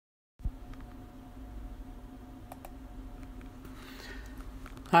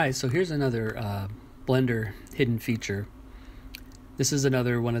Hi, so here's another Blender hidden feature. This is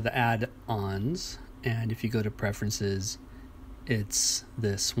another one of the add-ons, and if you go to preferences, it's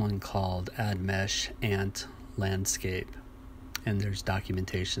this one called Add Mesh A.N.T Landscape, and there's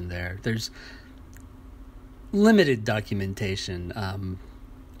documentation there. There's limited documentation.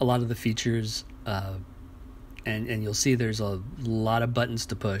 A lot of the features, and you'll see there's a lot of buttons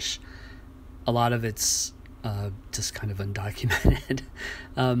to push. A lot of it's just kind of undocumented.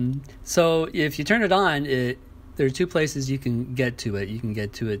 So if you turn it on, there are two places you can get to it. You can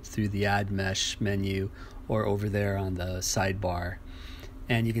get to it through the Add Mesh menu or over there on the sidebar.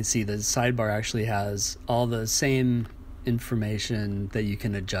 And you can see the sidebar actually has all the same information that you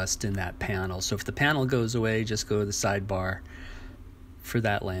can adjust in that panel. So if the panel goes away, just go to the sidebar for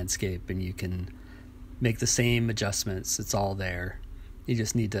that landscape and you can make the same adjustments. It's all there. You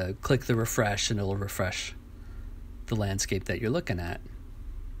just need to click the refresh and it'll refresh the landscape that you're looking at.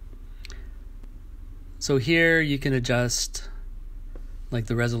 So here you can adjust like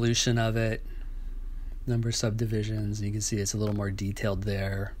the resolution of it, number of subdivisions, and you can see it's a little more detailed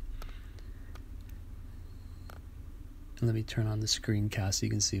there. And let me turn on the screencast so you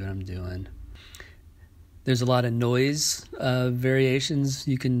can see what I'm doing. There's a lot of noise variations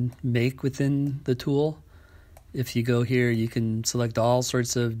you can make within the tool. If you go here, you can select all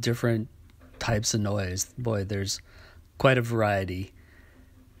sorts of different types of noise. Boy, there's quite a variety.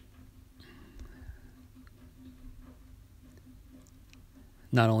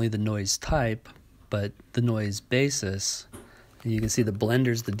 Not only the noise type, but the noise basis. And you can see the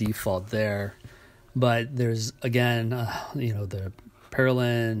blender's the default there, but there's again, the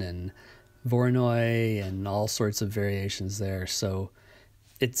Perlin and Voronoi and all sorts of variations there. So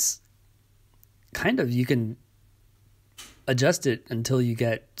it's kind of, you can adjust it until you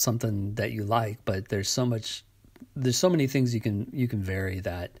get something that you like, but there's so many things you can vary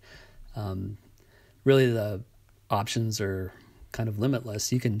that really the options are kind of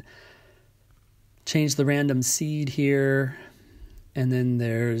limitless. You can change the random seed here, and then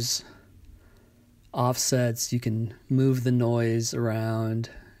there's offsets. You can move the noise around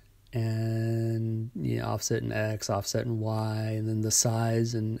and offset in X, offset in Y, and then the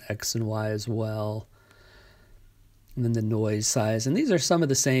size in X and Y as well. And then the noise size. And these are some of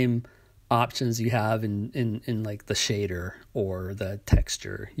the same options you have in like the shader or the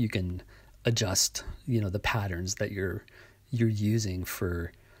texture. You can adjust, the patterns that you're using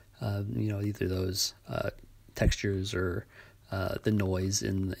for, either those textures or the noise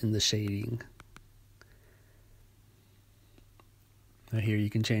in the shading. Now here you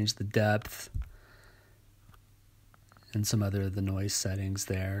can change the depth and some other of the noise settings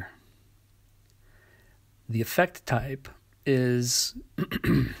there. The effect type is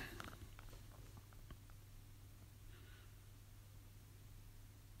and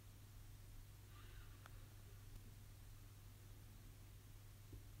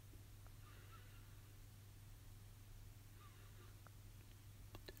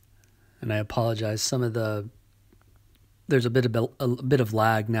I apologize, there's a bit of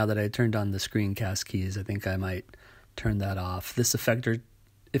lag now that I turned on the screencast keys. I think I might turn that off. This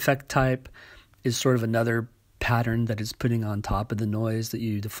effect type is sort of another pattern that is putting on top of the noise that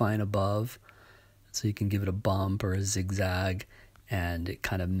you define above. So you can give it a bump or a zigzag, and it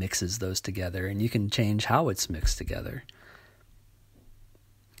kind of mixes those together, and you can change how it's mixed together.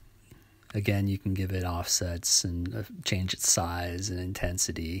 Again, you can give it offsets and change its size and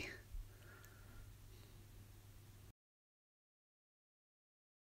intensity.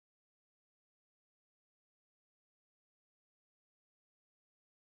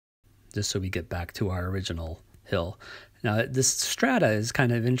 Just so we get back to our original hill. Now, this strata is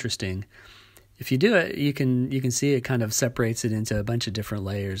kind of interesting. If you do it, you can see it kind of separates it into a bunch of different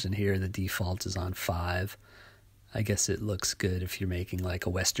layers, and here the default is on 5. I guess it looks good if you're making like a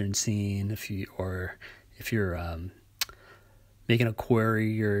Western scene, if you're making a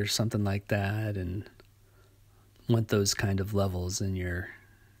quarry or something like that, and want those kind of levels in your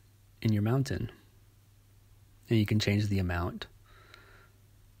mountain. And you can change the amount.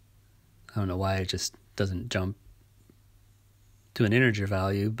 I don't know why it just doesn't jump to an integer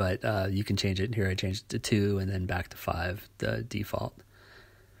value, but you can change it. Here I changed it to 2 and then back to 5, the default.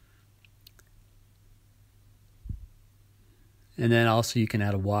 And then also you can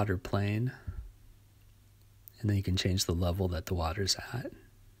add a water plane, and then you can change the level that the water's at.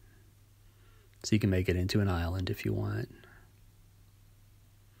 So you can make it into an island if you want,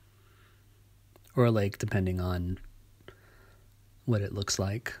 or a lake, depending on what it looks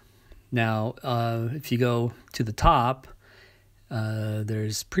like. Now, if you go to the top,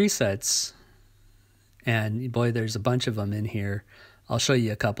 there's presets, and boy, there's a bunch of them in here. I'll show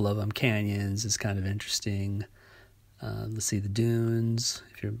you a couple of them. Canyons is kind of interesting. Let's see, the dunes.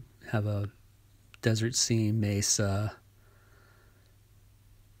 If you have a desert scene, mesa.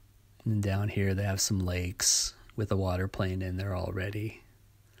 And down here they have some lakes with a water plane in there already.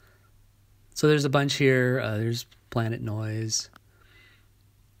 So there's a bunch here. There's planet noise.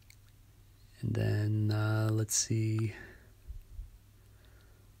 And then let's see.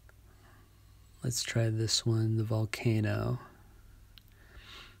 Let's try this one, the volcano.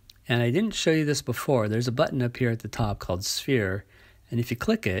 And I didn't show you this before. There's a button up here at the top called Sphere. And if you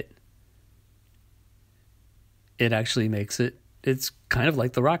click it, it actually makes it, it's kind of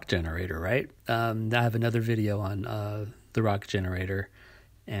like the rock generator, right? I have another video on the rock generator,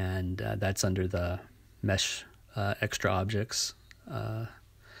 and that's under the mesh extra objects.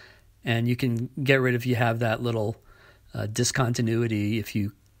 And you can get rid of, if you have that little discontinuity, if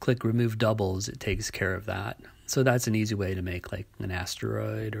you click remove doubles, it takes care of that. So that's an easy way to make like an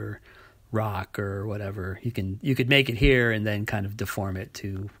asteroid or rock or whatever. You could make it here and then kind of deform it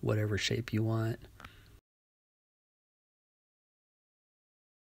to whatever shape you want.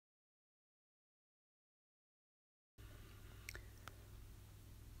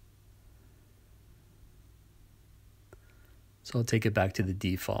 So I'll take it back to the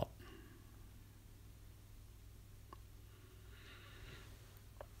default.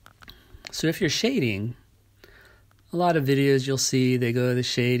 So if you're shading, a lot of videos you'll see, they go to the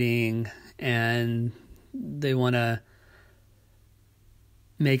shading and they want to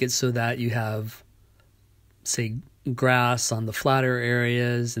make it so that you have, say, grass on the flatter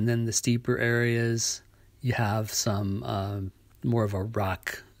areas, and then the steeper areas, you have some more of a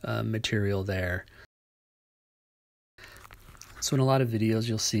rock material there. So in a lot of videos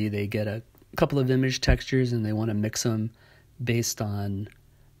you'll see they get a couple of image textures and they want to mix them based on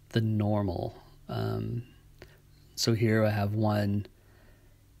the normal. So here I have one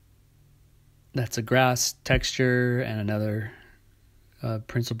that's a grass texture and another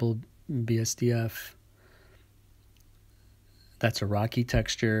principled BSDF. That's a rocky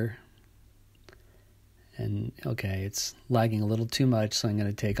texture. And okay, it's lagging a little too much, so I'm going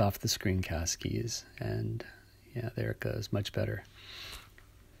to take off the screencast keys. And yeah, there it goes, much better.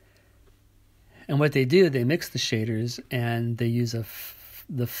 And what they do, they mix the shaders and they use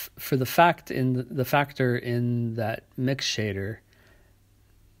for the factor in that mix shader,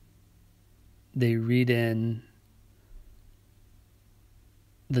 they read in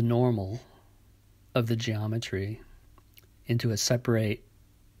the normal of the geometry into a separate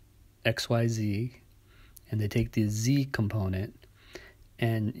XYZ, and they take the Z component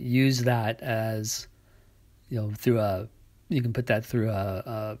and use that as, you know, you can put that through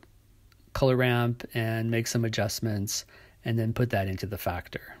a color ramp and make some adjustments and then put that into the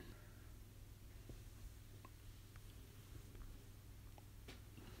factor.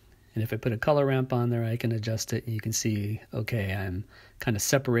 And if I put a color ramp on there, I can adjust it and you can see, okay, I'm kind of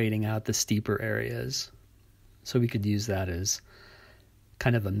separating out the steeper areas. So we could use that as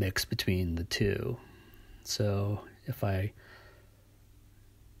kind of a mix between the two. So if I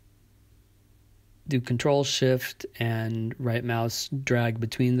do Control Shift and right mouse drag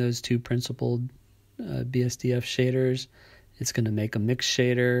between those two principled BSDF shaders, it's going to make a mix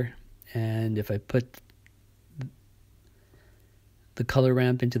shader. And if I put the color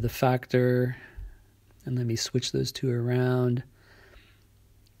ramp into the factor, and let me switch those two around,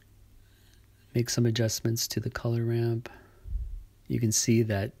 make some adjustments to the color ramp, you can see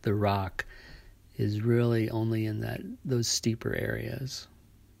that the rock is really only in those steeper areas.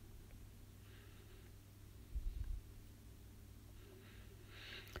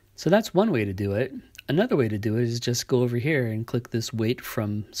 So that's one way to do it. Another way to do it is just go over here and click this weight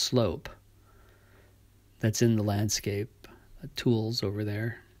from slope that's in the landscape tools over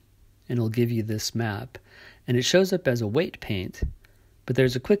there, and it'll give you this map. And it shows up as a weight paint, but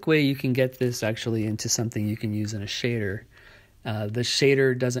there's a quick way you can get this actually into something you can use in a shader. The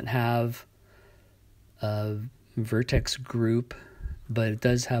shader doesn't have a vertex group, but it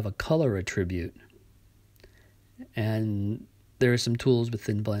does have a color attribute. And there are some tools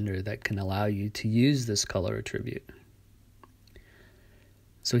within Blender that can allow you to use this color attribute.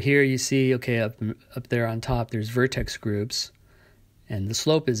 So here you see, okay, up there on top, there's vertex groups, and the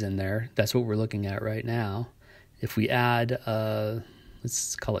slope is in there. That's what we're looking at right now. If we add,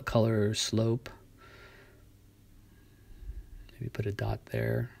 let's call it color slope, maybe put a dot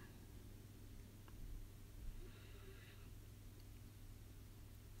there.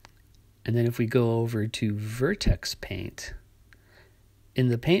 And then if we go over to vertex paint, in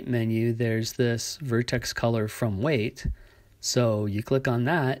the paint menu, there's this vertex color from weight. So you click on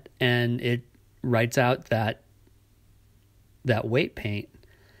that and it writes out that that weight paint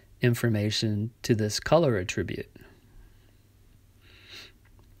information to this color attribute.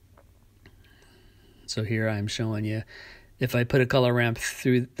 So here I'm showing you, if I put a color ramp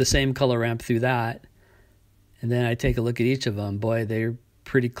through the same color ramp through that, and then I take a look at each of them, boy, they're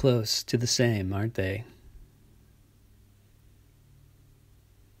pretty close to the same, aren't they?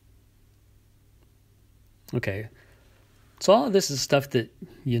 Okay, so all of this is stuff that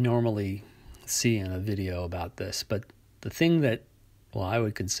you normally see in a video about this, but the thing that, well, I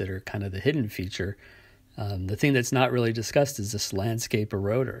would consider kind of the hidden feature, the thing that's not really discussed is this landscape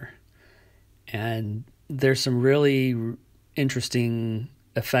eroder. And there's some really interesting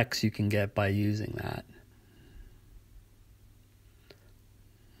effects you can get by using that.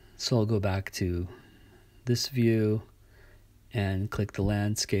 So I'll go back to this view and click the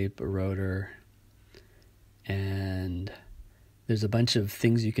landscape eroder. And there's a bunch of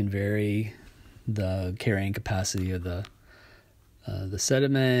things you can vary: the carrying capacity of the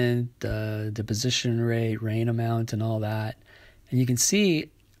sediment, deposition rate, rain amount, and all that. And you can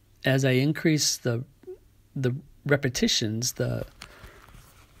see as I increase the repetitions, the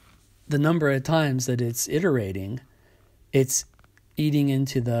number of times that it's iterating, it's eating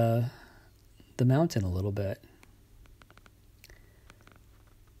into the mountain a little bit.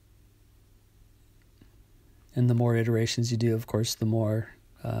 And the more iterations you do, of course, the more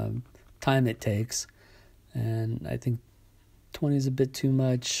time it takes. And I think 20 is a bit too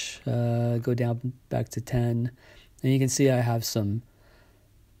much. Go down back to 10. And you can see I have some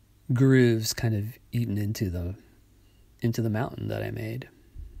grooves kind of eaten into the mountain that I made.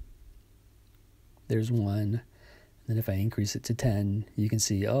 There's one. And then if I increase it to 10, you can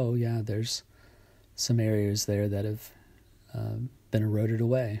see, oh yeah, there's some areas there that have been eroded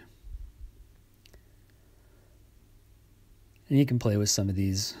away. And you can play with some of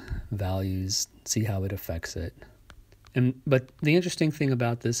these values, see how it affects it. But the interesting thing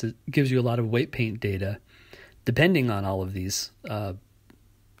about this is it gives you a lot of weight paint data depending on all of these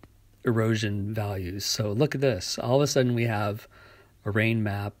erosion values. So look at this. All of a sudden we have a rain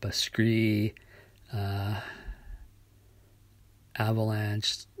map, a scree,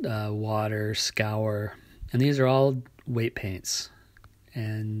 avalanche, water, scour, and these are all weight paints.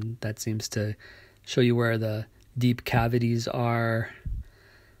 And that seems to show you where the deep cavities are.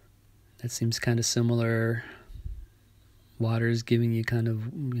 That seems kind of similar. Water is giving you kind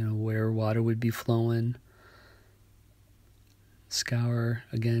of, where water would be flowing. Scour,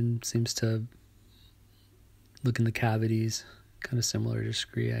 again, seems to look in the cavities. Kind of similar to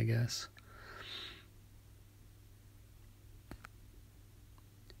scree, I guess.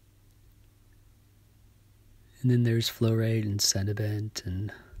 And then there's flow rate and sediment,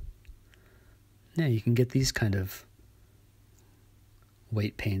 and yeah, you can get these kind of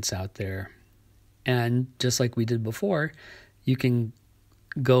weight paints out there. And just like we did before, you can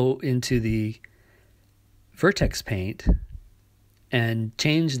go into the vertex paint and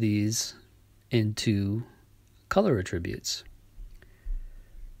change these into color attributes.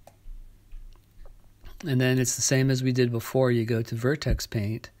 And then it's the same as we did before. You go to vertex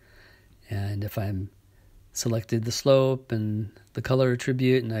paint, and if I'm selected the slope and the color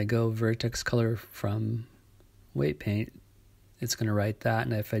attribute, and I go vertex color from weight paint, it's going to write that.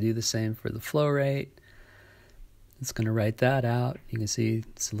 And if I do the same for the flow rate, it's going to write that out. You can see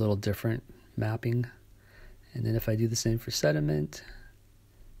it's a little different mapping. And then if I do the same for sediment,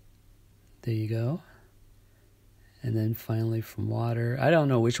 there you go. And then finally from water, I don't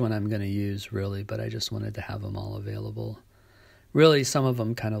know which one I'm going to use really, but I just wanted to have them all available. Really, some of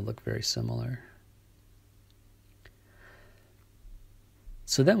them kind of look very similar.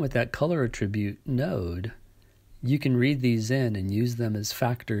 So then with that color attribute node, you can read these in and use them as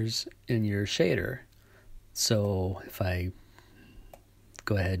factors in your shader. So if I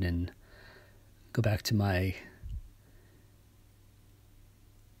go ahead and go back to my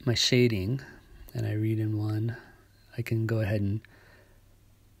shading and I read in one, I can go ahead and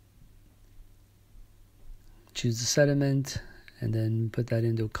choose the sediment and then put that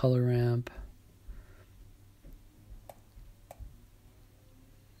into a color ramp.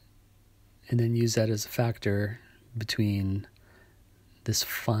 And then use that as a factor between this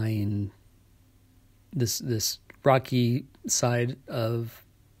fine, this rocky side of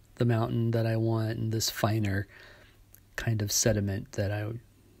the mountain that I want and this finer kind of sediment that I would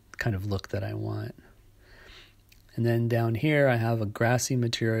kind of look that I want. And then down here I have a grassy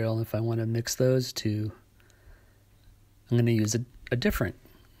material. If I want to mix those two, I'm going to use a different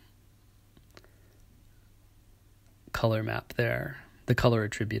color map there, the color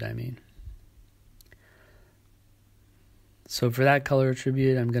attribute I mean. So for that color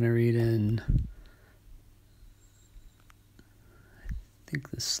attribute, I'm going to read in think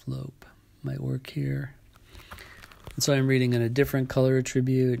the slope might work here. And so I'm reading in a different color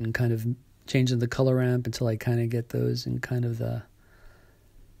attribute and kind of changing the color ramp until I kind of get those in kind of the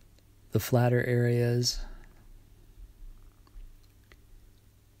flatter areas.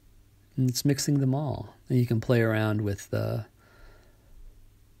 And it's mixing them all. And you can play around with the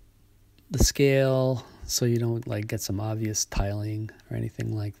scale so you don't like get some obvious tiling or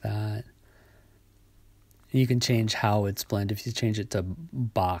anything like that. And you can change how it's blended. If you change it to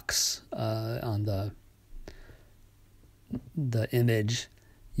box on the image,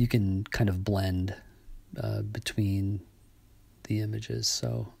 you can kind of blend between the images,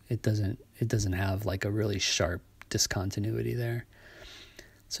 so it doesn't have like a really sharp discontinuity there.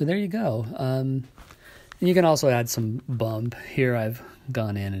 So there you go. And you can also add some bump. Here I've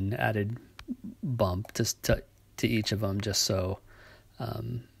gone in and added bump just to each of them, just so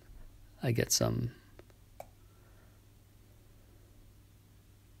I get some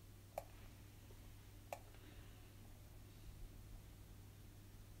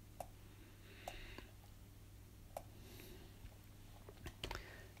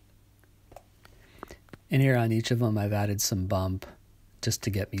and here on each of them I've added some bump just to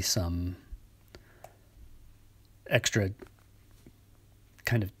get me some extra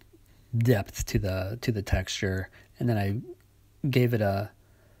kind of depth to the texture. And then I gave it a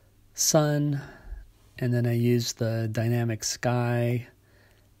sun, and then I used the dynamic sky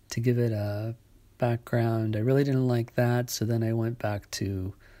to give it a background. I really didn't like that, so then I went back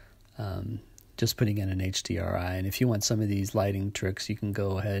to just putting in an HDRI. And if you want some of these lighting tricks, you can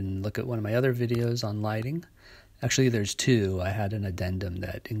go ahead and look at one of my other videos on lighting. Actually, there's two. I had an addendum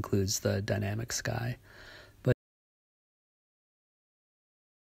that includes the dynamic sky. But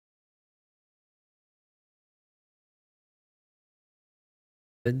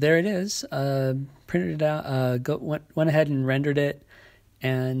there it is. Printed it out. Went ahead and rendered it,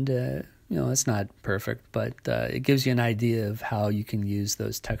 and it's not perfect, but it gives you an idea of how you can use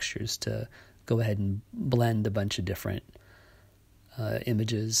those textures to go ahead and blend a bunch of different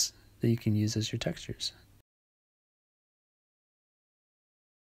images that you can use as your textures.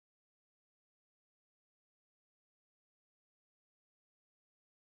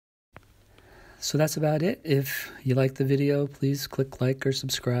 So that's about it. If you like the video, please click like or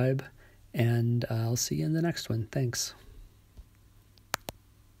subscribe, and I'll see you in the next one. Thanks.